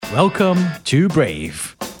Welcome to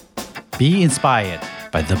Brave. Be inspired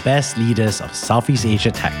by the best leaders of Southeast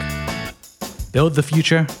Asia tech. Build the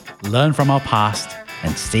future, learn from our past,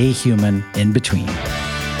 and stay human in between.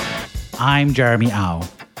 I'm Jeremy Au,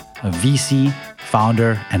 a VC,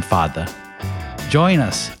 founder, and father. Join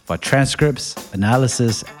us for transcripts,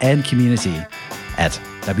 analysis, and community at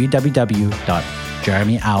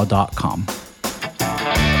www.jeremyau.com.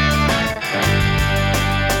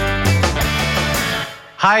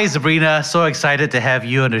 Hi, Sabrina. So excited to have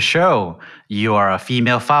you on the show. You are a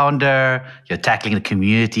female founder. You're tackling the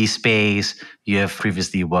community space. You have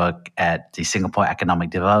previously worked at the Singapore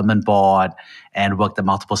Economic Development Board and worked at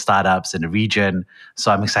multiple startups in the region.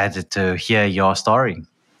 So I'm excited to hear your story.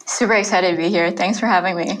 Super excited to be here. Thanks for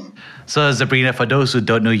having me. So Sabrina, for those who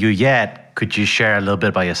don't know you yet, could you share a little bit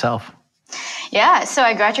about yourself? Yeah, so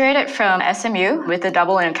I graduated from SMU with a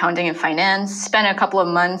double in accounting and finance, spent a couple of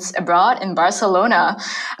months abroad in Barcelona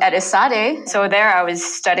at ESADE. So there I was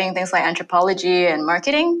studying things like anthropology and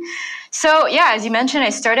marketing. So yeah, as you mentioned, I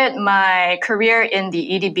started my career in the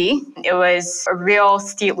EDB. It was a real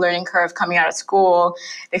steep learning curve coming out of school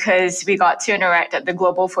because we got to interact at the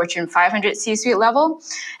global Fortune 500 C-suite level.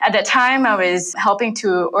 At that time, I was helping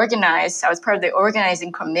to organize. I was part of the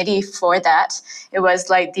organizing committee for that. It was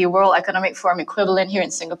like the World Economic Forum equivalent here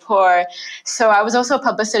in Singapore. So I was also a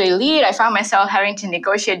publicity lead. I found myself having to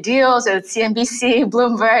negotiate deals with CNBC,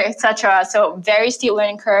 Bloomberg, etc. So very steep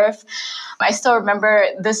learning curve. I still remember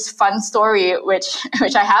this fun story, which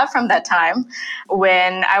I have from that time,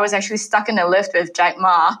 when I was actually stuck in a lift with Jack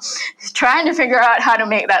Ma, trying to figure out how to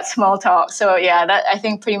make that small talk. So yeah, that I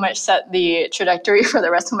think pretty much set the trajectory for the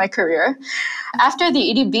rest of my career. After the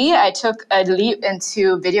EDB, I took a leap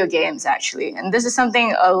into video games, actually. And this is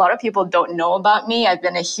something a lot of people don't know about me. I've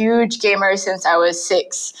been a huge gamer since I was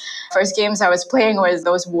 6. First games I was playing was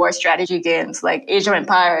those war strategy games like Age of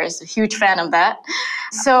Empires, a huge fan of that.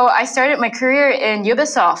 So I started my career in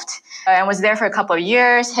Ubisoft and was there for a couple of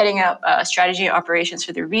years, heading up strategy and operations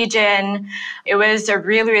for the region. It was a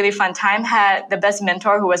really, really fun time. Had the best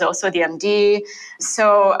mentor who was also the MD.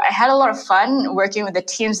 So I had a lot of fun working with the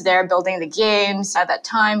teams there, building the games. At that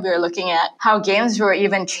time, we were looking at how games were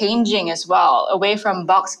even changing as well, away from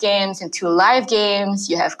box games into live games.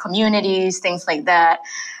 You have communities, things like that.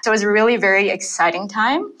 So it was a really very exciting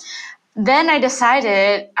time. Then I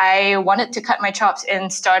decided I wanted to cut my chops in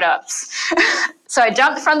startups. So I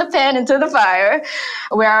jumped from the pen into the fire,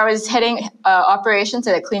 where I was heading operations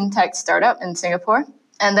at a clean tech startup in Singapore.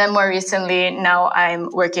 And then more recently, now I'm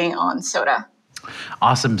working on Soda.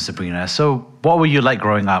 Awesome, Sabrina. So what were you like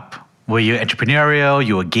growing up? Were you entrepreneurial?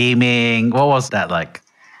 You were gaming? What was that like?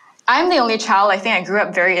 I'm the only child. I think I grew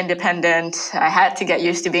up very independent. I had to get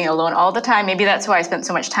used to being alone all the time. Maybe that's why I spent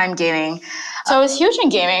so much time gaming. So I was huge in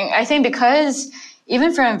gaming. I think because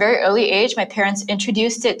even from a very early age, my parents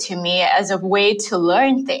introduced it to me as a way to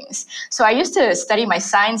learn things. So I used to study my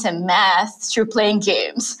science and math through playing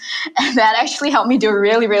games. And that actually helped me do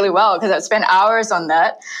really, really well because I would spend hours on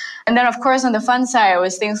that. And then, of course, on the fun side, it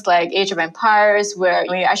was things like Age of Empires, where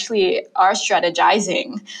we actually are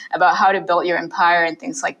strategizing about how to build your empire and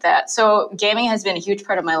things like that. So gaming has been a huge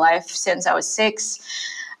part of my life since I was 6.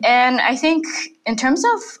 And I think in terms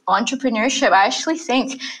of entrepreneurship, I actually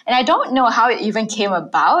think, and I don't know how it even came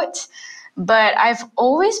about, but I've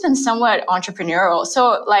always been somewhat entrepreneurial.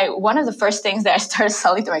 So like one of the first things that I started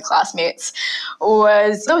selling to my classmates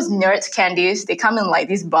was those Nerds candies. They come in like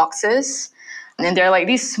these boxes. And they're like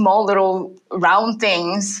these small little round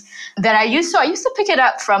things that I used to pick it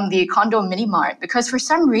up from the condo mini mart because for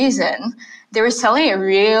some reason they were selling it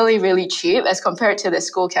really, really cheap as compared to the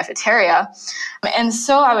school cafeteria. And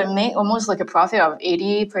so I would make almost like a profit of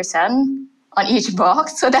 80% on each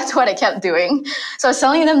box. So that's what I kept doing. So I was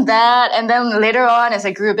selling them that. And then later on, as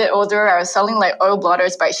I grew a bit older, I was selling like oil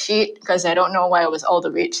blotters by sheet because I don't know why it was all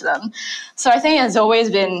the rage then. So I think it's always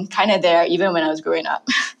been kind of there even when I was growing up.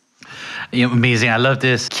 Amazing. I love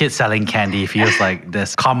this. Kid selling candy feels like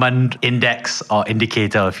this common index or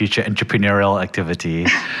indicator of future entrepreneurial activity.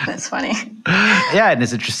 That's funny. Yeah, and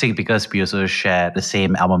it's interesting because we also share the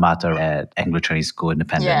same alma mater at Anglo-Chinese School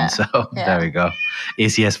Independent. Yeah. So there we go.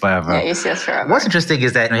 ACS forever. Yeah, ACS forever. What's interesting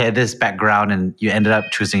is that you had this background and you ended up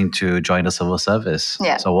choosing to join the civil service.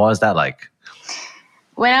 Yeah. So what was that like?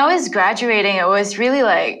 When I was graduating, it was really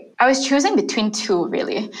like, I was choosing between two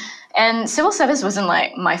really. And civil service wasn't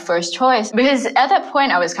like my first choice because at that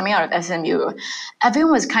point I was coming out of SMU.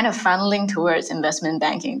 Everyone was kind of funneling towards investment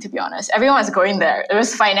banking, to be honest. Everyone was going there. It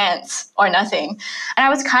was finance or nothing. And I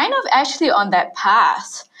was kind of actually on that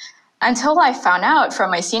path. until I found out from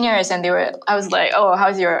my seniors, and I was like, oh,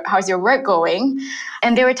 how's your work going?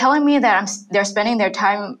 And they were telling me that they're spending their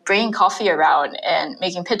time bringing coffee around and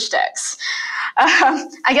making pitch decks.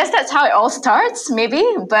 I guess that's how it all starts, maybe.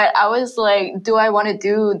 But I was like, do I want to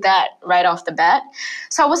do that right off the bat?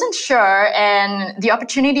 So I wasn't sure. And the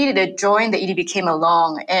opportunity to join the EDB came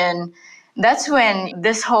along. And that's when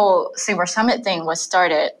this whole Singapore Summit thing was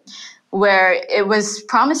started, where it was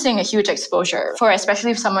promising a huge exposure for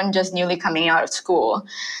especially someone just newly coming out of school.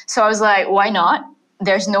 So I was like, why not?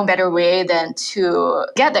 There's no better way than to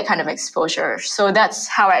get that kind of exposure. So that's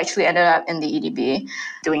how I actually ended up in the EDB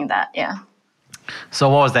doing that. Yeah. So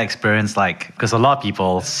what was that experience like? Because a lot of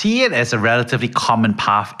people see it as a relatively common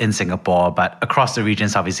path in Singapore, but across the region,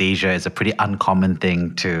 Southeast Asia, it's a pretty uncommon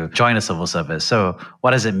thing to join the civil service. So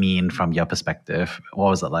what does it mean from your perspective? What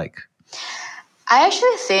was it like? I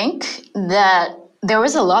actually think that there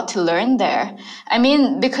was a lot to learn there. I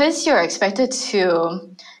mean, because you're expected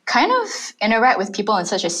to kind of interact with people on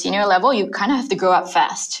such a senior level, you kind of have to grow up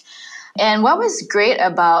fast. And what was great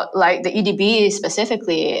about like the EDB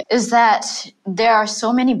specifically is that there are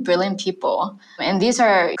so many brilliant people. And these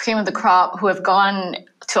are cream of the crop who have gone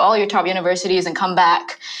to all your top universities and come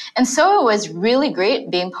back. And so it was really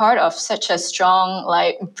great being part of such a strong,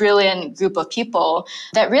 like brilliant group of people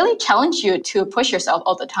that really challenged you to push yourself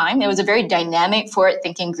all the time. It was a very dynamic,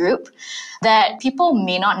 forward-thinking group that people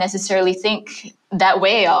may not necessarily think that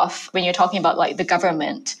way of when you're talking about like the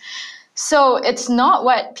government. So it's not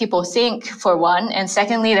what people think, for one. And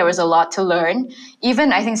secondly, there was a lot to learn.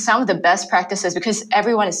 Even I think some of the best practices, because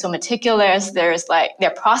everyone is so meticulous, there's like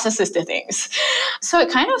their processes to things. So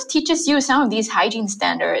it kind of teaches you some of these hygiene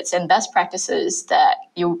standards and best practices that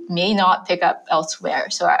you may not pick up elsewhere.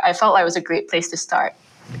 So I felt like it was a great place to start.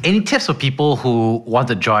 Any tips for people who want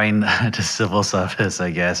to join the civil service,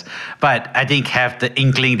 I guess, but I think have the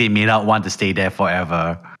inkling they may not want to stay there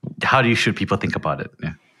forever? How should people think about it?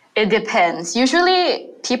 Yeah. It depends. Usually,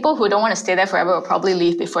 people who don't want to stay there forever will probably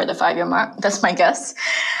leave before the 5-year mark. That's my guess.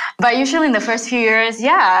 But usually in the first few years,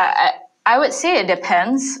 I would say it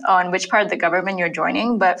depends on which part of the government you're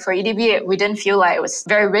joining. But for EDB, we didn't feel like it was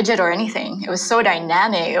very rigid or anything. It was so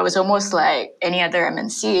dynamic. It was almost like any other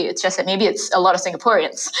MNC. It's just that maybe it's a lot of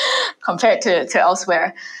Singaporeans compared to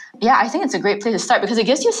elsewhere. Yeah, I think it's a great place to start because it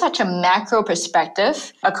gives you such a macro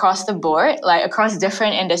perspective across the board, like across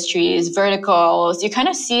different industries, verticals. You kind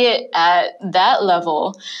of see it at that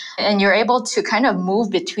level and you're able to kind of move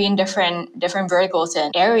between different verticals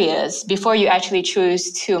and areas before you actually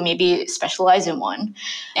choose to maybe specialize in one.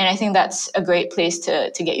 And I think that's a great place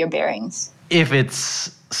to get your bearings. If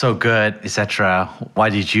it's so good, etc., why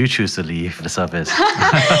did you choose to leave the service?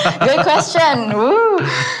 Good question. Woo.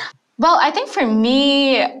 Well, I think for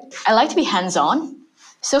me, I like to be hands-on.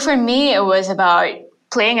 So for me, it was about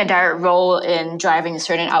playing a direct role in driving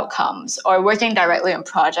certain outcomes or working directly on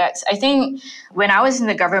projects. I think when I was in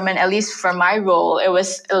the government, at least for my role, it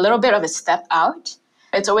was a little bit of a step out.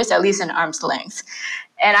 It's always at least an arm's length.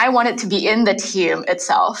 And I wanted to be in the team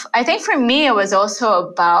itself. I think for me, it was also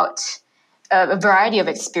about a variety of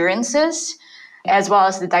experiences, as well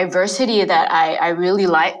as the diversity that I really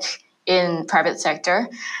like in private sector.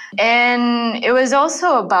 And it was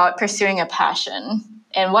also about pursuing a passion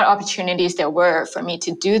and what opportunities there were for me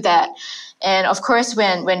to do that. And of course,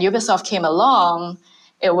 when Ubisoft came along,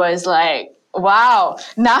 it was like, wow,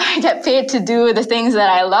 now I get paid to do the things that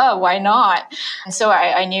I love. Why not? And so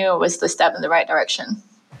I knew it was the step in the right direction.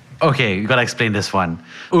 Okay, you got to explain this one.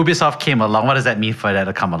 Ubisoft came along. What does that mean for that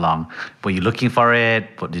to come along? Were you looking for it?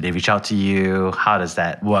 Did they reach out to you? How does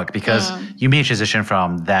that work? Because you made a transition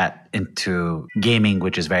from that into gaming,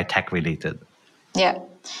 which is very tech related. Yeah.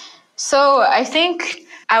 So I think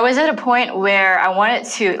I was at a point where I wanted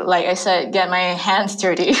to, like I said, get my hands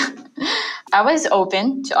dirty. I was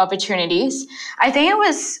open to opportunities. I think it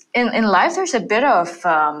was in life, there's a bit of,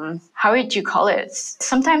 how would you call it?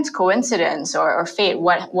 Sometimes coincidence or fate,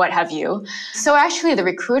 what have you. So actually the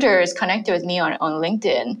recruiters connected with me on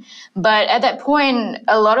LinkedIn. But at that point,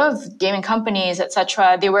 a lot of gaming companies,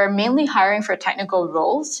 etc., they were mainly hiring for technical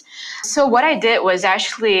roles. So what I did was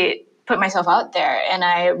actually put myself out there and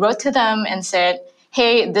I wrote to them and said,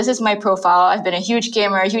 hey, this is my profile. I've been a huge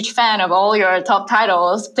gamer, a huge fan of all your top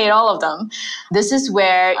titles, played all of them. This is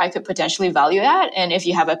where I could potentially value that. And if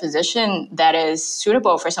you have a position that is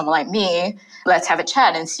suitable for someone like me, let's have a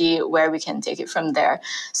chat and see where we can take it from there.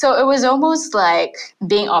 So it was almost like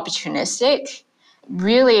being opportunistic,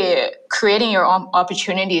 really creating your own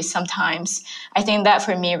opportunities sometimes. I think that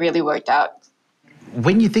for me really worked out.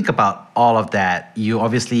 When you think about all of that, you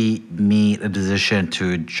obviously made a decision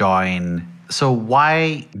to join So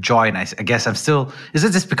why join? I guess is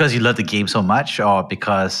it just because you love the game so much or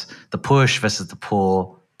because the push versus the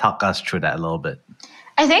pull? Talk us through that a little bit.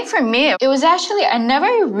 I think for me, it was actually, I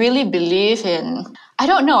never really believe in, I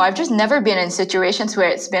don't know, I've just never been in situations where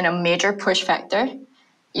it's been a major push factor.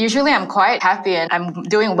 Usually I'm quite happy and I'm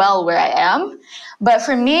doing well where I am. But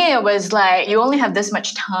for me, it was like, you only have this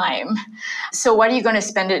much time. So what are you going to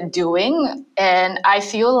spend it doing? And I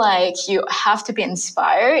feel like you have to be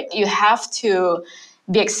inspired. You have to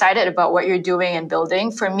be excited about what you're doing and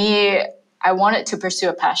building. For me, I wanted to pursue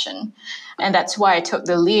a passion. And that's why I took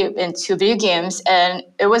the leap into video games. And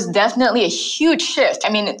it was definitely a huge shift. I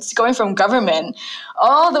mean, it's going from government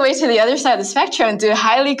all the way to the other side of the spectrum to a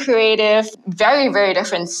highly creative, very, very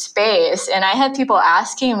different space. And I had people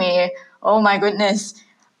asking me, oh my goodness,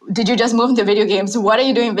 did you just move into video games? What are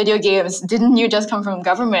you doing in video games? Didn't you just come from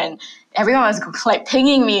government? Everyone was like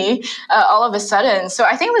pinging me all of a sudden. So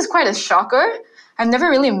I think it was quite a shocker. I've never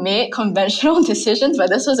really made conventional decisions, but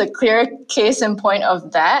this was a clear case in point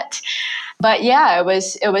of that. But yeah, it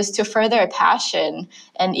was to further a passion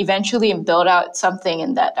and eventually build out something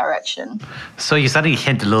in that direction. So you started to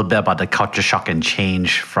hint a little bit about the culture shock and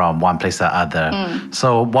change from one place to the other.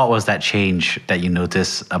 So what was that change that you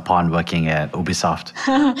noticed upon working at Ubisoft?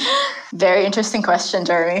 Very interesting question,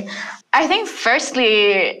 Jeremy. I think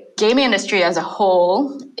firstly, gaming industry as a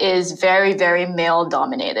whole is very, very male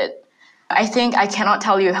dominated. I think I cannot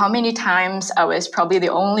tell you how many times I was probably the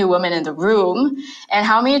only woman in the room and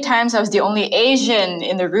how many times I was the only Asian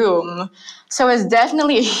in the room. So it's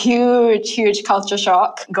definitely a huge, huge culture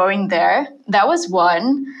shock going there. That was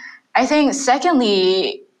one. I think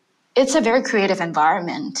secondly, it's a very creative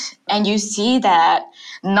environment. And you see that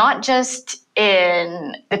not just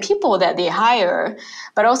in the people that they hire,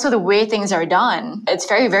 but also the way things are done. It's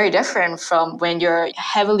very, very different from when you're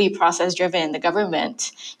heavily process driven in the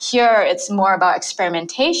government. Here, it's more about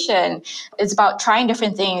experimentation. It's about trying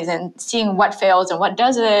different things and seeing what fails and what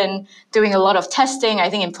doesn't, doing a lot of testing. I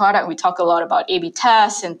think in product, we talk a lot about A/B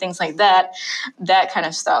tests and things like that kind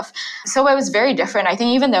of stuff. So it was very different. I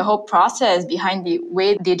think even the whole process behind the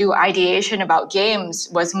way they do ideation about games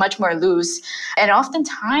was much more loose. And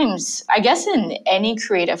oftentimes, I guess in any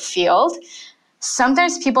creative field,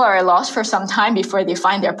 sometimes people are lost for some time before they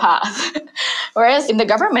find their path. Whereas in the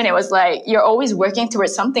government, it was like you're always working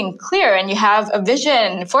towards something clear and you have a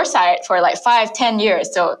vision, foresight for like 5-10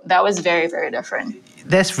 years. So that was very, very different.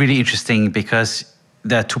 That's really interesting because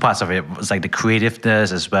there are two parts of it. It's like the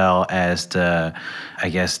creativeness as well as the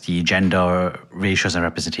gender ratios and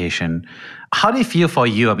representation. How do you feel for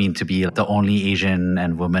you, to be the only Asian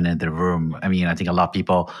and woman in the room? I think a lot of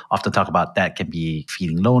people often talk about that can be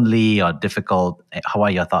feeling lonely or difficult. How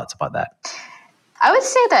are your thoughts about that? I would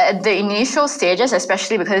say that at the initial stages,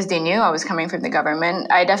 especially because they knew I was coming from the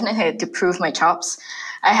government, I definitely had to prove my chops.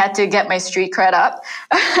 I had to get my street cred up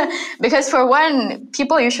because for one,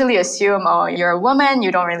 people usually assume, oh, you're a woman,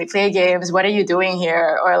 you don't really play games. What are you doing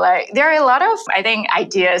here? Or like, there are a lot of, I think,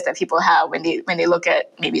 ideas that people have when they look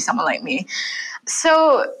at maybe someone like me.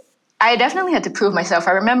 So I definitely had to prove myself.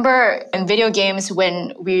 I remember in video games,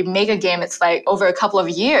 when we make a game, it's like over a couple of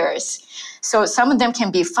years. So some of them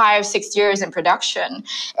can be 5-6 years in production.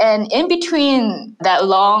 And in between that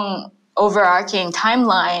long overarching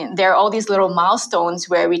timeline, there are all these little milestones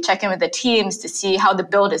where we check in with the teams to see how the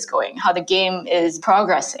build is going, how the game is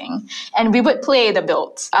progressing. And we would play the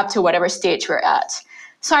builds up to whatever stage we're at.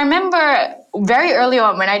 So I remember very early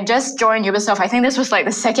on when I just joined Ubisoft, I think this was like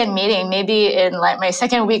the second meeting, maybe in like my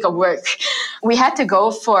second week of work, we had to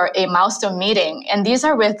go for a milestone meeting. And these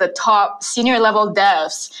are with the top senior level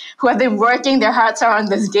devs who have been working their hearts out on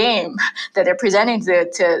this game that they're presenting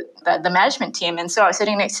to the management team. And so I was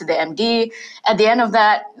sitting next to the MD. At the end of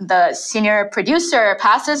that, the senior producer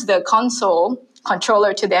passes the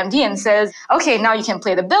controller to the MD and says, okay, now you can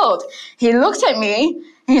play the build. He looks at me.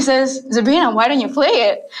 He says, Sabrina, why don't you play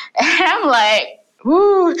it? And I'm like,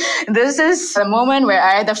 ooh, this is the moment where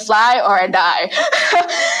I either fly or I die.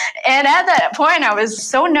 And at that point, I was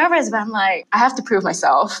so nervous, but I'm like, I have to prove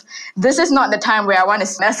myself. This is not the time where I want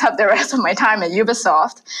to mess up the rest of my time at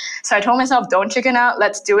Ubisoft. So I told myself, don't chicken out.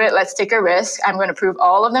 Let's do it. Let's take a risk. I'm going to prove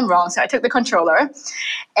all of them wrong. So I took the controller.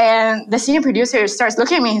 And the senior producer starts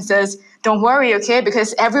looking at me and says, don't worry, okay?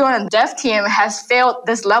 Because everyone on the dev team has failed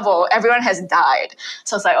this level. Everyone has died.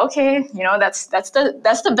 So it's like, okay, that's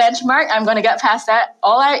the benchmark. I'm going to get past that.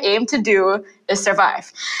 All I aim to do is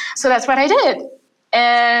survive. So that's what I did.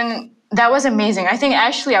 And that was amazing. I think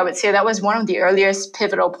actually I would say that was one of the earliest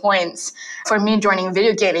pivotal points for me joining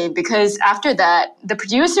video gaming, because after that, the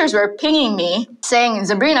producers were pinging me saying,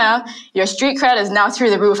 Sabrina, your street cred is now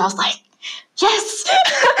through the roof. I was like, yes.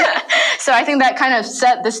 So I think that kind of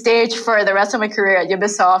set the stage for the rest of my career at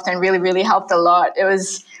Ubisoft and really, really helped a lot. It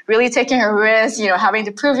was really taking a risk, having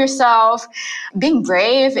to prove yourself, being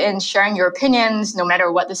brave and sharing your opinions, no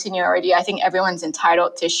matter what the seniority. I think everyone's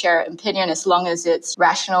entitled to share an opinion as long as it's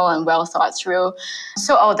rational and well thought through.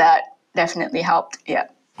 So all that definitely helped. Yeah.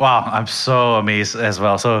 Wow, I'm so amazed as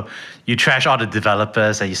well. So you trash all the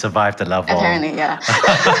developers and you survived the level. Apparently, yeah.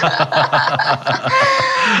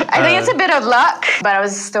 I think it's a bit of luck, but I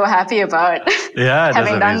was still happy about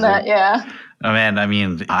having done that. Yeah. Oh, man, I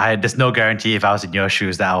mean, there's no guarantee if I was in your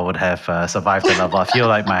shoes that I would have survived the level. I feel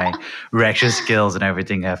like my reaction skills and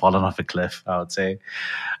everything have fallen off a cliff, I would say.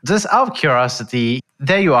 Just out of curiosity,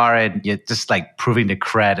 there you are and you're just like proving the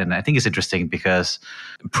cred. And I think it's interesting because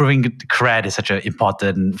proving the cred is such an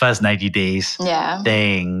important first 90 days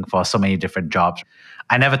thing for so many different jobs.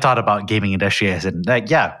 I never thought about gaming industry as in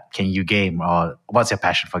can you game or what's your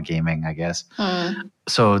passion for gaming, I guess.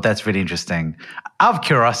 So that's really interesting. Out of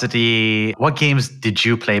curiosity, what games did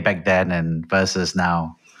you play back then and versus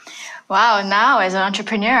now? Wow, now as an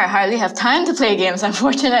entrepreneur, I hardly have time to play games,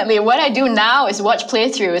 unfortunately. What I do now is watch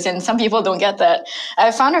playthroughs, and some people don't get that.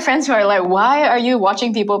 I found friends who are like, why are you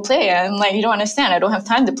watching people play? And I'm like, you don't understand. I don't have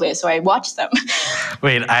time to play, so I watch them.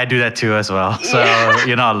 Wait, I do that too as well. So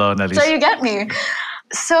you're not alone, at least. So you get me.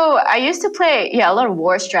 So I used to play, a lot of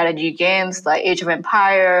war strategy games like Age of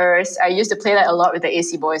Empires. I used to play that a lot with the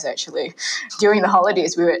AC boys, actually. During the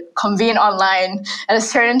holidays, we would convene online at a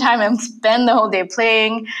certain time and spend the whole day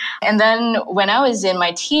playing. And then when I was in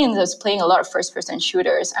my teens, I was playing a lot of first-person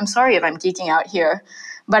shooters. I'm sorry if I'm geeking out here,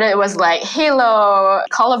 but it was like Halo,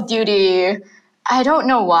 Call of Duty. I don't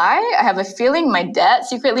know why. I have a feeling my dad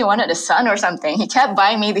secretly wanted a son or something. He kept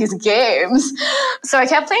buying me these games. So I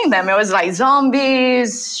kept playing them. It was like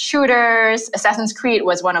zombies, shooters. Assassin's Creed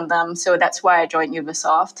was one of them. So that's why I joined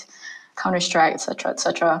Ubisoft. Counter-Strike, etc.,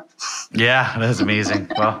 etc. Yeah, that's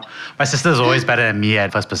amazing. Well, my sister's always better than me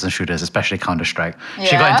at first-person shooters, especially Counter-Strike.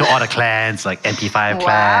 She got into all the clans, like MP5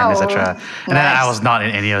 clan, etc. And then I was not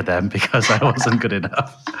in any of them because I wasn't good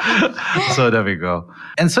enough. So there we go.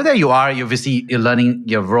 And so there you are. You're learning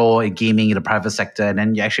your role in gaming in the private sector, and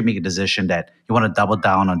then you actually make a decision that you want to double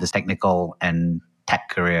down on this technical and tech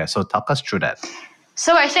career. So talk us through that.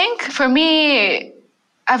 So I think for me,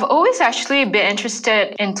 I've always actually been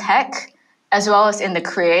interested in tech as well as in the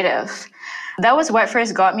creative. That was what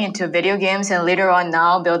first got me into video games and later on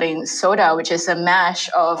now building Soda, which is a mash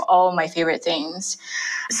of all my favorite things.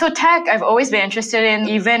 So tech, I've always been interested in,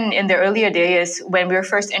 even in the earlier days when we were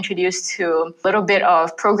first introduced to a little bit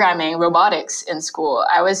of programming, robotics in school.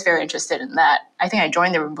 I was very interested in that. I think I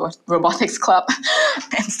joined the robotics club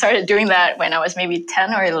and started doing that when I was maybe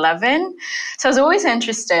 10 or 11. So I was always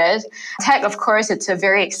interested. Tech, of course, it's a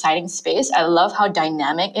very exciting space. I love how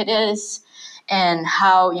dynamic it is and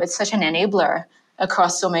how it's such an enabler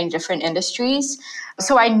across so many different industries.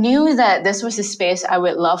 So I knew that this was a space I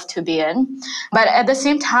would love to be in. But at the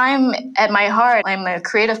same time, at my heart, I'm a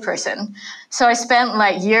creative person. So I spent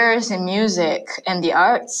like years in music and the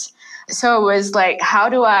arts. So it was like, how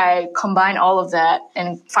do I combine all of that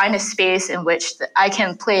and find a space in which I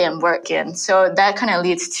can play and work in? So that kind of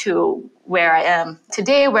leads to where I am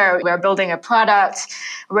today, where we're building a product,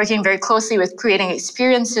 working very closely with creating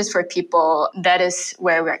experiences for people. That is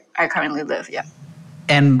where I currently live, yeah.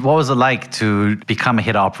 And what was it like to become a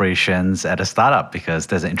head of operations at a startup? Because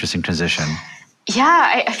there's an interesting transition.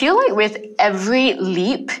 Yeah, I feel like with every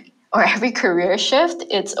leap or every career shift,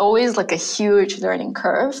 it's always like a huge learning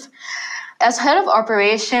curve. As head of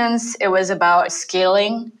operations, it was about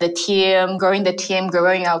scaling the team,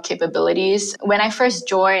 growing our capabilities. When I first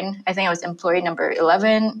joined, I think I was employee number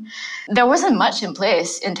 11, there wasn't much in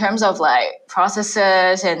place in terms of like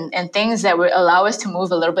processes and things that would allow us to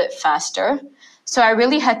move a little bit faster. So I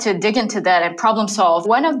really had to dig into that and problem solve.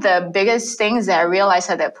 One of the biggest things that I realized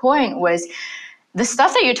at that point was the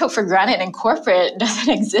stuff that you took for granted in corporate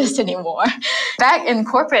doesn't exist anymore. Back in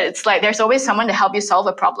corporate, it's like there's always someone to help you solve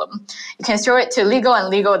a problem. You can throw it to legal, and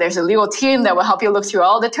legal, there's a legal team that will help you look through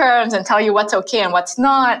all the terms and tell you what's okay and what's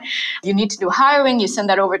not. You need to do hiring, you send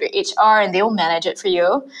that over to HR and they will manage it for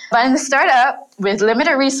you. But in the startup, with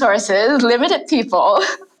limited resources, limited people,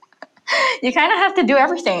 you kind of have to do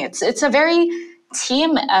everything. It's a very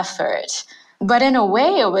team effort. But in a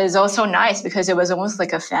way, it was also nice because it was almost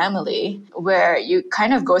like a family where you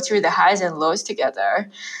kind of go through the highs and lows together.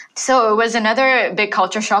 So it was another big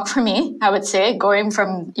culture shock for me, I would say, going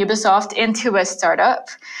from Ubisoft into a startup.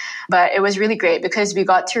 But it was really great because we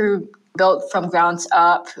got to build from grounds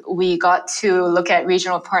up. We got to look at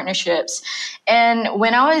regional partnerships. And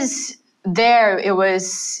when I was there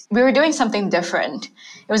we were doing something different.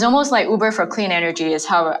 It was almost like Uber for clean energy is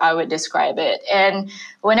how I would describe it. And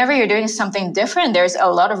whenever you're doing something different, there's a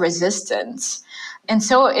lot of resistance. And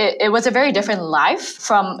so it was a very different life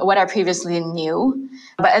from what I previously knew.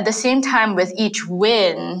 But at the same time, with each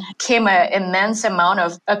win came an immense amount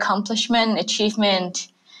of accomplishment, achievement,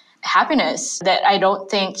 happiness that I don't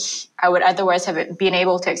think I would otherwise have been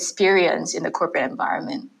able to experience in the corporate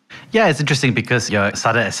environment. Yeah, it's interesting because you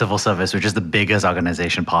started at civil service, which is the biggest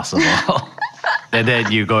organization possible. And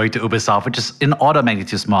then you're going to Ubisoft, which is in order of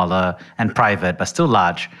magnitude smaller and private, but still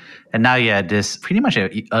large. And now you're this pretty much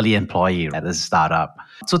an early employee at this startup.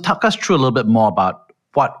 So talk us through a little bit more about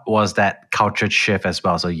what was that culture shift as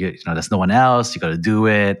well. So you know, there's no one else, you got to do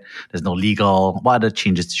it. There's no legal. What other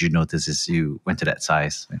changes did you notice as you went to that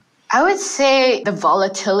size? I would say the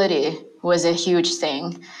volatility was a huge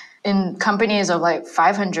thing. In companies of like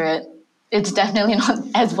 500, it's definitely not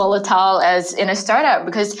as volatile as in a startup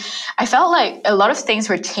because I felt like a lot of things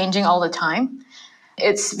were changing all the time.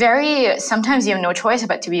 Sometimes you have no choice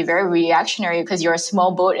but to be very reactionary because you're a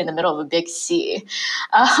small boat in the middle of a big sea.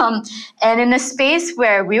 And in the space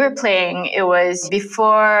where we were playing, it was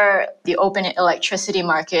before the open electricity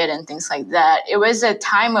market and things like that. It was a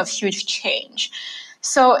time of huge change.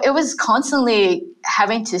 So it was constantly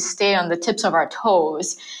having to stay on the tips of our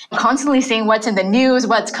toes, constantly seeing what's in the news,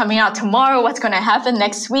 what's coming out tomorrow, what's going to happen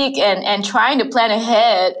next week, and trying to plan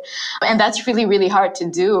ahead. And that's really, really hard to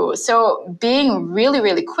do. So being really,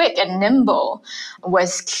 really quick and nimble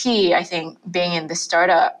was key, I think, being in the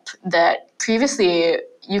startup that previously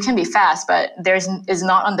you can be fast, but is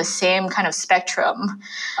not on the same kind of spectrum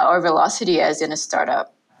or velocity as in a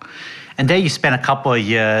startup. And there you spent a couple of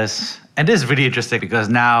years. And this is really interesting because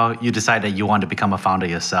now you decide that you want to become a founder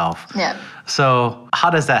yourself. Yeah. So how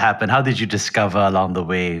does that happen? How did you discover along the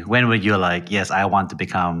way? When were you like, yes, I want to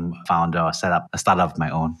become a founder or set up a startup of my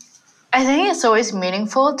own? I think it's always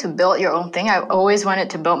meaningful to build your own thing. I've always wanted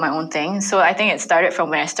to build my own thing. So I think it started from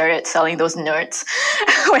when I started selling those nerds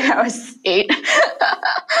when I was 8.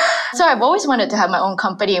 So I've always wanted to have my own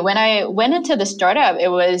company. When I went into the startup, it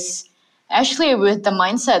was actually with the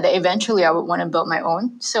mindset that eventually I would want to build my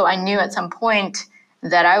own. So I knew at some point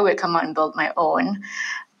that I would come out and build my own.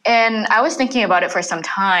 And I was thinking about it for some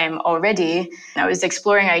time already. I was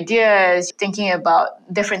exploring ideas, thinking about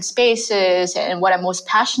different spaces and what I'm most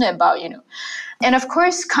passionate about, And of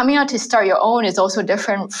course, coming out to start your own is also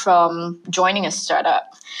different from joining a startup.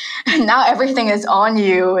 Now everything is on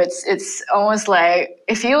you. It's almost like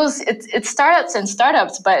it's startups and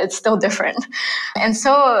startups, but it's still different. And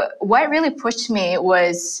so what really pushed me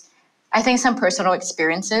was, I think, some personal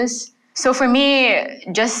experiences. So for me,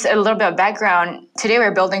 just a little bit of background, today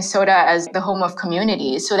we're building Soda as the home of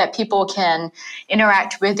communities so that people can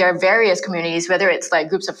interact with their various communities, whether it's like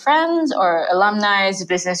groups of friends or alumni,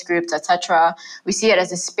 business groups, etc. We see it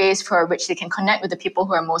as a space for which they can connect with the people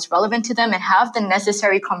who are most relevant to them and have the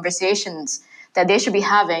necessary conversations that they should be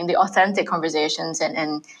having, the authentic conversations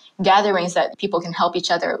and gatherings that people can help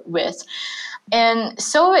each other with. And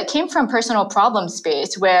so it came from personal problem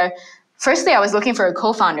space where firstly, I was looking for a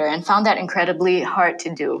co-founder and found that incredibly hard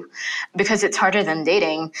to do because it's harder than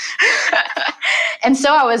dating. And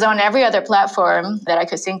so I was on every other platform that I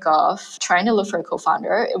could think of trying to look for a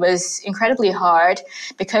co-founder. It was incredibly hard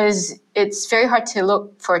because it's very hard to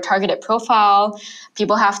look for a targeted profile.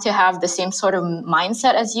 People have to have the same sort of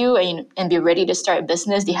mindset as you and be ready to start a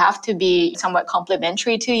business. They have to be somewhat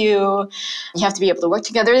complementary to you. You have to be able to work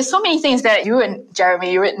together. There's so many things that you and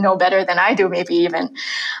Jeremy, you would know better than I do, maybe even.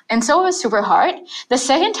 And so it was super hard. The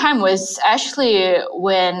second time was actually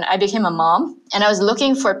when I became a mom and I was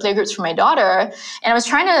looking for playgroups for my daughter. And I was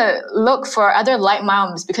trying to look for other like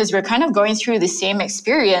moms because we're kind of going through the same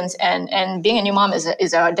experience and being a new mom is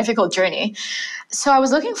a difficult journey. So I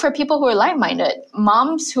was looking for people who are like-minded,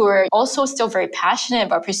 moms who are also still very passionate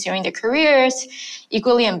about pursuing their careers,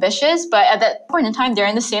 equally ambitious, but at that point in time, they're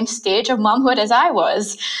in the same stage of momhood as I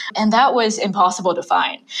was. And that was impossible to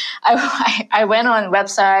find. I went on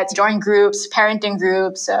websites, joined groups, parenting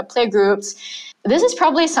groups, play groups. This is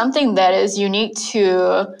probably something that is unique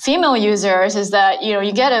to female users is that,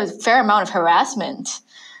 you get a fair amount of harassment.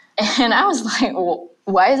 And I was like, well,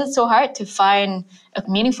 why is it so hard to find a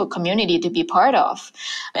meaningful community to be part of?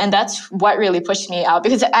 And that's what really pushed me out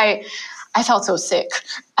because I felt so sick.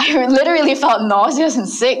 I literally felt nauseous and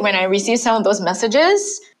sick when I received some of those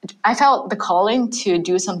messages. I felt the calling to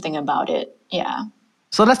do something about it. Yeah.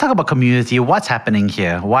 So let's talk about community. What's happening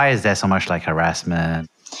here? Why is there so much harassment?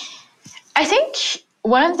 I think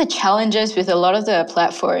one of the challenges with a lot of the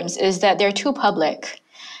platforms is that they're too public.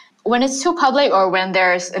 When it's too public or when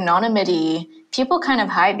there's anonymity, people kind of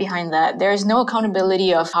hide behind that. There's no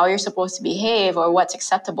accountability of how you're supposed to behave or what's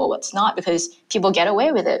acceptable, what's not, because people get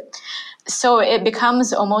away with it. So it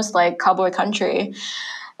becomes almost like cowboy country.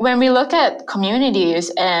 When we look at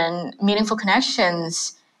communities and meaningful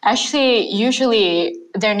connections, actually, usually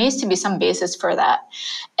there needs to be some basis for that.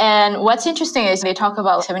 And what's interesting is they talk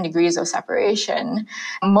about 7 degrees of separation.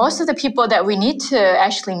 Most of the people that we need to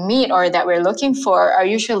actually meet or that we're looking for are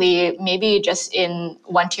usually maybe just in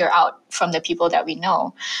one tier out from the people that we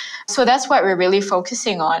know. So that's what we're really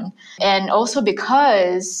focusing on. And also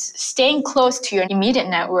because staying close to your immediate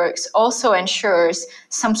networks also ensures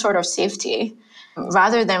some sort of safety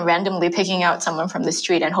rather than randomly picking out someone from the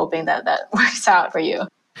street and hoping that that works out for you.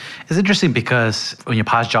 It's interesting because in your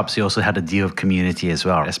past jobs, you also had to deal with community as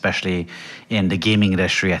well, especially in the gaming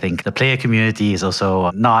industry. I think the player community is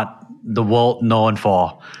also not the world known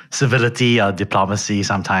for civility or diplomacy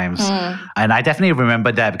sometimes. And I definitely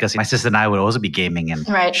remember that because my sister and I would also be gaming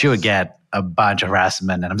and she would get a bunch of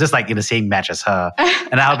harassment and I'm just like in the same match as her.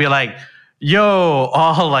 And I'll be like, yo,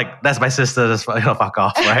 oh, like, that's my sister, just fuck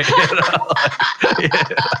off, right?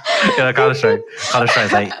 Counter-Strike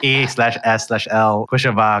is like A/S/L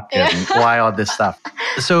question mark and Y, all this stuff.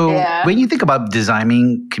 So when you think about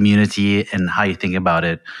designing community and how you think about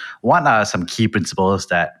it, what are some key principles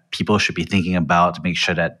that people should be thinking about to make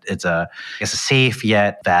sure that it's a safe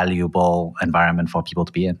yet valuable environment for people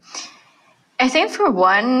to be in? I think for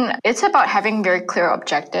one, it's about having very clear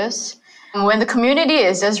objectives. When the community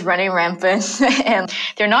is just running rampant and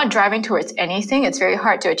they're not driving towards anything, it's very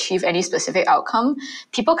hard to achieve any specific outcome.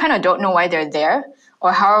 People kind of don't know why they're there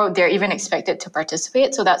or how they're even expected to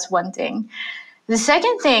participate. So that's one thing. The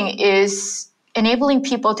second thing is enabling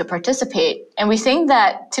people to participate. And we think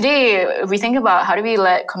that today, if we think about how do we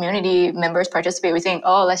let community members participate, we think,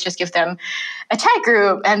 oh, let's just give them a chat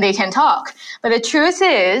group and they can talk. But the truth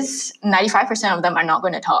is 95% of them are not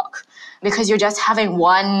going to talk, because you're just having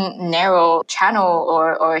one narrow channel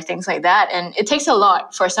or things like that. And it takes a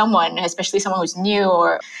lot for someone, especially someone who's new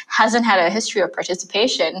or hasn't had a history of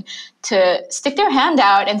participation, to stick their hand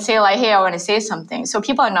out and say like, hey, I want to say something. So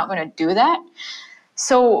people are not going to do that.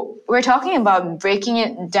 So we're talking about breaking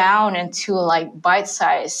it down into like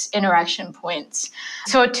bite-sized interaction points.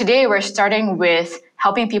 So today we're starting with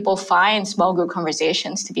helping people find small group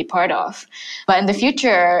conversations to be part of. But in the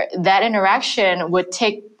future, that interaction would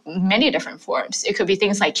take many different forms. It could be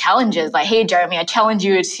things like challenges, like, hey, Jeremy, I challenge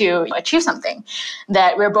you to achieve something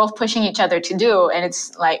that we're both pushing each other to do. And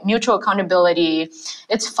it's like mutual accountability.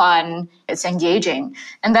 It's fun. It's engaging.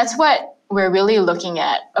 And that's what we're really looking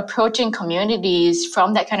at, approaching communities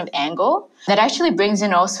from that kind of angle that actually brings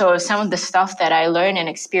in also some of the stuff that I learned and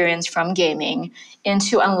experienced from gaming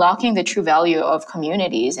into unlocking the true value of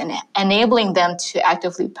communities and enabling them to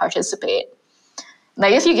actively participate.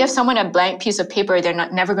 Like if you give someone a blank piece of paper, they're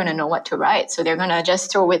never going to know what to write. So they're going to just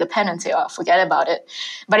throw away the pen and say, oh, forget about it.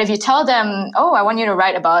 But if you tell them, oh, I want you to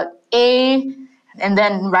write about A and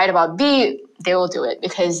then write about B, they will do it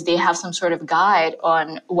because they have some sort of guide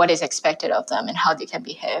on what is expected of them and how they can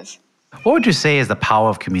behave. What would you say is the power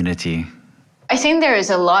of community? I think there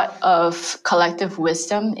is a lot of collective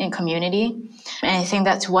wisdom in community. And I think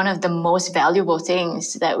that's one of the most valuable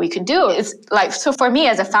things that we could do. It's like, so for me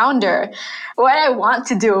as a founder, what I want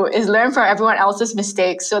to do is learn from everyone else's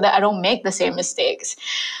mistakes so that I don't make the same mistakes.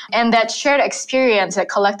 And that shared experience, that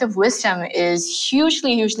collective wisdom is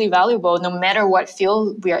hugely, hugely valuable no matter what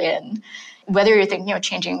field we are in. Whether you're thinking of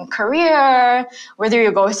changing career, whether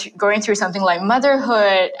you're going through something like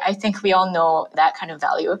motherhood, I think we all know that kind of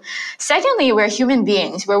value. Secondly, we're human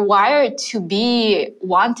beings. We're wired to be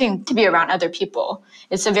wanting to be around other people.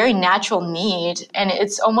 It's a very natural need, and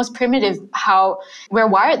it's almost primitive how we're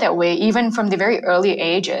wired that way, even from the very early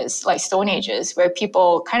ages, like Stone Ages, where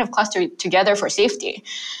people kind of cluster together for safety.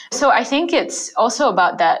 So I think it's also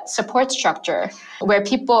about that support structure where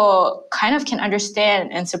people kind of can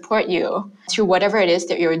understand and support you through whatever it is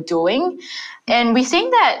that you're doing. And we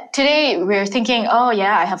think that today we're thinking, oh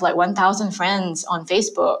yeah, I have like 1,000 friends on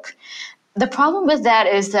Facebook. The problem with that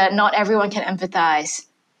is that not everyone can empathize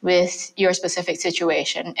with your specific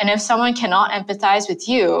situation. And if someone cannot empathize with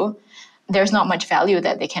you, there's not much value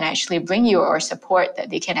that they can actually bring you or support that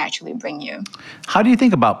they can actually bring you. How do you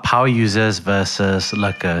think about power users versus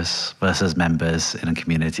lurkers versus members in a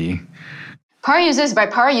community? Power users, by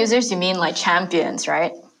power users, you mean like champions,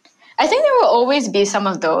 right? I think there will always be some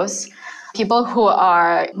of those people who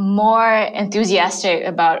are more enthusiastic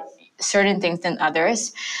about certain things than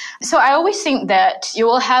others. So I always think that you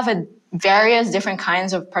will have various different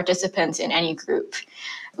kinds of participants in any group.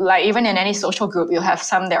 like even in any social group, you'll have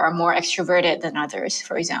some that are more extroverted than others,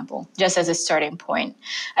 for example, just as a starting point.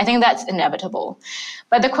 I think that's inevitable.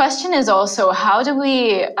 But the question is also, how do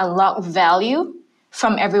we unlock value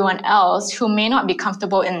from everyone else who may not be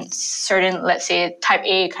comfortable in certain, let's say, type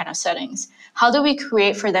A kind of settings? How do we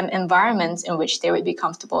create for them environments in which they would be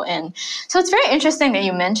comfortable in? So it's very interesting that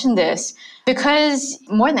you mentioned this, because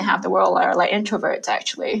more than half the world are like introverts,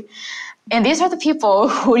 actually. And these are the people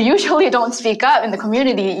who usually don't speak up in the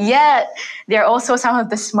community, yet they're also some of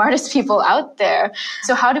the smartest people out there.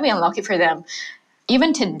 So how do we unlock it for them?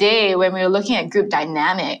 Even today, when we're looking at group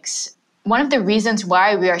dynamics, one of the reasons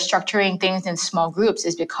why we are structuring things in small groups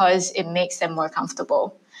is because it makes them more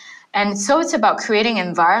comfortable. And so it's about creating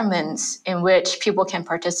environments in which people can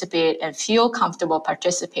participate and feel comfortable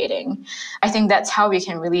participating. I think that's how we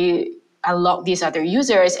can really unlock these other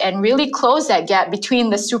users and really close that gap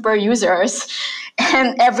between the super users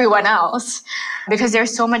and everyone else, because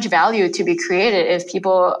there's so much value to be created if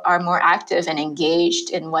people are more active and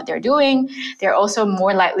engaged in what they're doing. They're also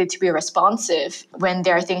more likely to be responsive when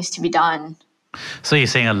there are things to be done. So you're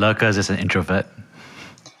saying a lurker is an introvert?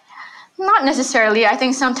 Not necessarily. I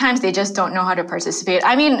think sometimes they just don't know how to participate.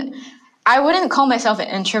 I mean, I wouldn't call myself an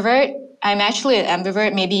introvert. I'm actually an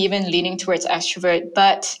ambivert, maybe even leaning towards extrovert.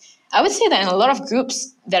 But I would say that in a lot of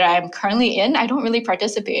groups that I'm currently in, I don't really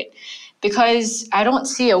participate because I don't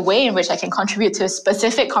see a way in which I can contribute to a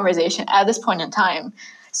specific conversation at this point in time.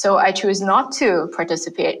 So I choose not to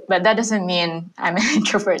participate, but that doesn't mean I'm an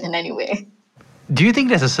introvert in any way. Do you think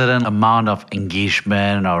there's a certain amount of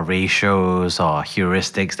engagement or ratios or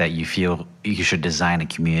heuristics that you feel you should design a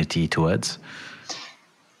community towards?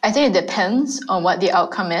 I think it depends on what the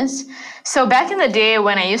outcome is. So back in the day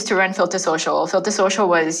when I used to run Filter Social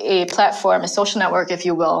was a platform, a social network, if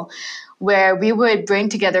you will, where we would bring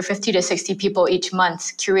together 50 to 60 people each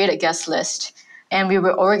month, curate a guest list, and we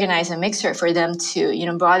would organize a mixer for them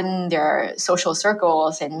to, broaden their social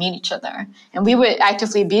circles and meet each other. And we would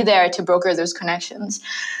actively be there to broker those connections.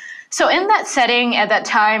 So in that setting, at that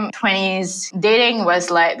time, 20s, dating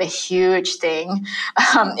was like the huge thing.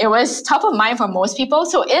 It was top of mind for most people.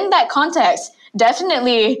 So in that context,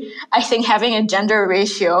 definitely, I think having a gender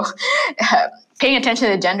ratio, paying attention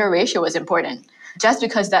to the gender ratio was important, just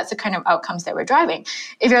because that's the kind of outcomes that we're driving.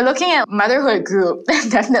 If you're looking at motherhood group, then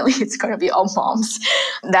definitely it's going to be all moms.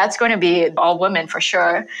 That's going to be all women for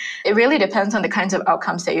sure. It really depends on the kinds of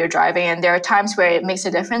outcomes that you're driving. And there are times where it makes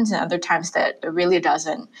a difference and other times that it really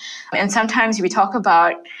doesn't. And sometimes we talk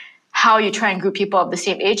about how you try and group people of the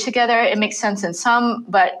same age together. It makes sense in some,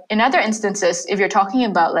 but in other instances, if you're talking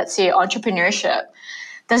about, let's say, entrepreneurship,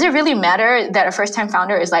 does it really matter that a first-time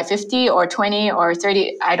founder is like 50 or 20 or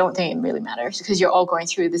 30? I don't think it really matters because you're all going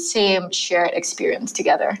through the same shared experience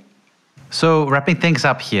together. So wrapping things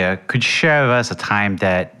up here, could you share with us a time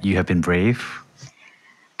that you have been brave?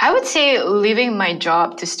 I would say leaving my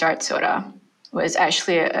job to start Soda was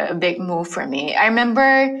actually a big move for me. I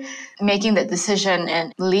remember making the decision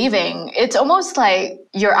and leaving. It's almost like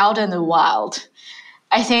you're out in the wild.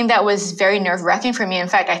 I think that was very nerve-wracking for me. In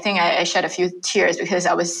fact, I think I shed a few tears because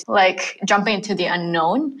I was like jumping into the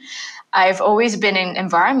unknown. I've always been in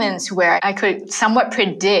environments where I could somewhat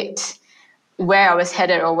predict where I was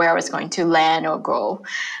headed or where I was going to land or go.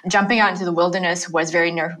 Jumping out into the wilderness was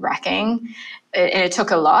very nerve-wracking. It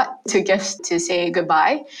took a lot to say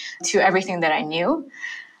goodbye to everything that I knew.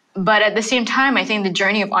 But at the same time, I think the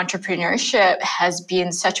journey of entrepreneurship has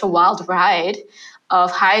been such a wild ride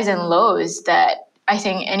of highs and lows that I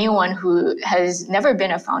think anyone who has never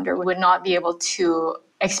been a founder would not be able to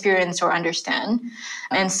experience or understand.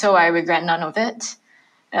 And so I regret none of it.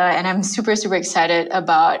 And I'm super, super excited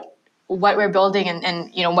about what we're building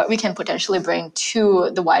and what we can potentially bring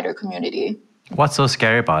to the wider community. What's so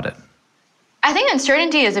scary about it? I think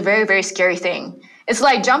uncertainty is a very, very scary thing. It's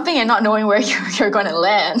like jumping and not knowing where you're going to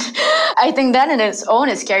land. I think that in its own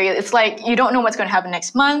is scary. It's like you don't know what's going to happen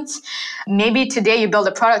next month. Maybe today you build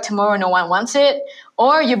a product, tomorrow no one wants it.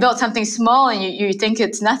 Or you build something small and you think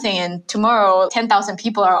it's nothing, and tomorrow 10,000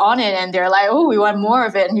 people are on it and they're like, oh, we want more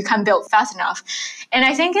of it, and you can't build fast enough. And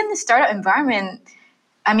I think in the startup environment,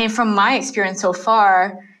 I mean, from my experience so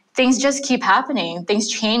far, things just keep happening. Things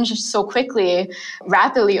change so quickly,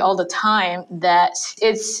 rapidly all the time that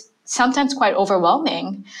it's sometimes quite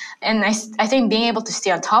overwhelming. And I think being able to stay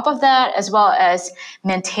on top of that, as well as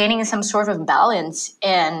maintaining some sort of balance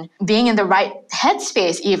and being in the right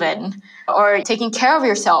headspace even, or taking care of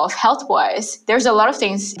yourself health-wise, there's a lot of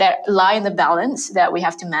things that lie in the balance that we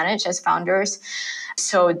have to manage as founders.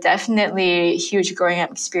 So definitely huge growing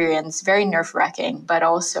up experience, very nerve-wracking, but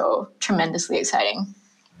also tremendously exciting.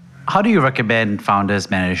 How do you recommend founders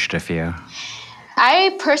manage their fear?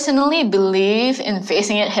 I personally believe in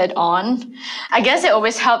facing it head on. I guess it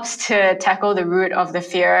always helps to tackle the root of the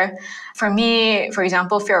fear. For me, for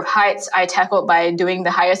example, fear of heights, I tackled by doing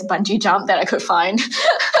the highest bungee jump that I could find.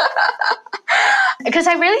 Because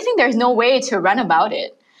I really think there's no way to run about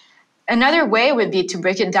it. Another way would be to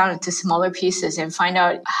break it down into smaller pieces and find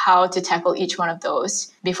out how to tackle each one of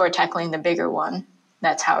those before tackling the bigger one.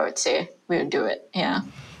 That's how I would say we would do it. Yeah.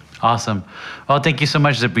 Awesome. Well, thank you so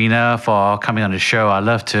much, Sabrina, for coming on the show. I'd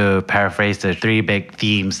love to paraphrase the 3 big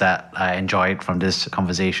themes that I enjoyed from this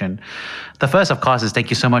conversation. The first, of course, is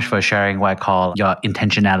thank you so much for sharing what I call your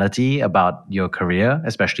intentionality about your career,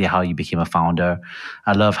 especially how you became a founder.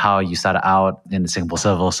 I love how you started out in the Singapore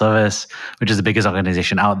Civil Service, which is the biggest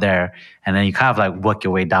organization out there. And then you kind of like work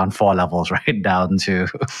your way down 4 levels, right? Down to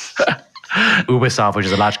Ubisoft, which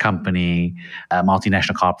is a large company, a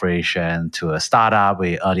multinational corporation, to a startup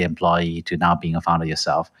with early employee, to now being a founder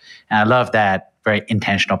yourself. And I love that very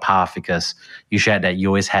intentional path because you shared that you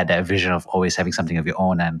always had that vision of always having something of your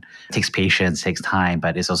own, and it takes patience, takes time,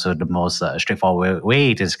 but it's also the most straightforward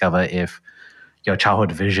way to discover if your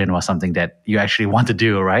childhood vision was something that you actually want to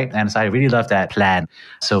do, right? And so I really love that plan.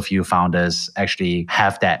 So few founders actually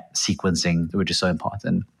have that sequencing, which is so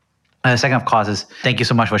important. And the second, of course, is thank you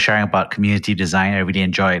so much for sharing about community design. I really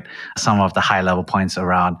enjoyed some of the high-level points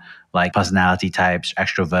around like personality types,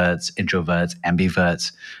 extroverts, introverts,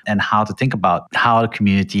 ambiverts, and how to think about how the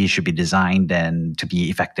community should be designed and to be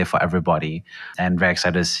effective for everybody. And very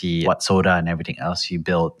excited to see what Soda and everything else you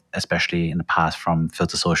built, especially in the past from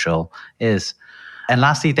Filter Social, is. And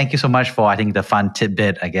lastly, thank you so much for, I think, the fun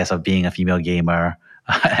tidbit, I guess, of being a female gamer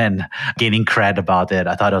and gaining cred about it.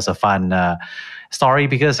 I thought it was a fun story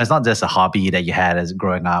because it's not just a hobby that you had as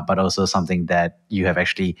growing up, but also something that you have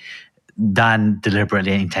actually done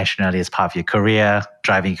deliberately and intentionally as part of your career,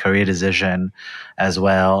 driving career decision, as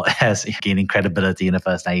well as gaining credibility in the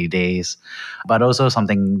first 90 days, but also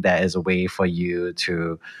something that is a way for you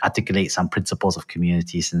to articulate some principles of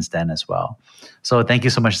community since then as well. So thank you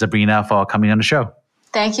so much, Sabrina, for coming on the show.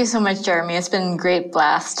 Thank you so much, Jeremy. It's been a great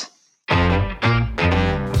blast.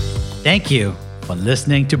 Thank you for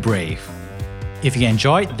listening to Brave. If you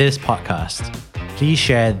enjoyed this podcast, please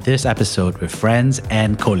share this episode with friends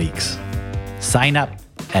and colleagues. Sign up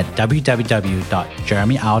at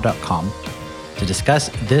www.jeremyau.com to discuss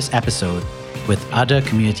this episode with other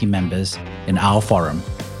community members in our forum.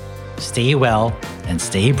 Stay well and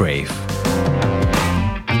stay brave.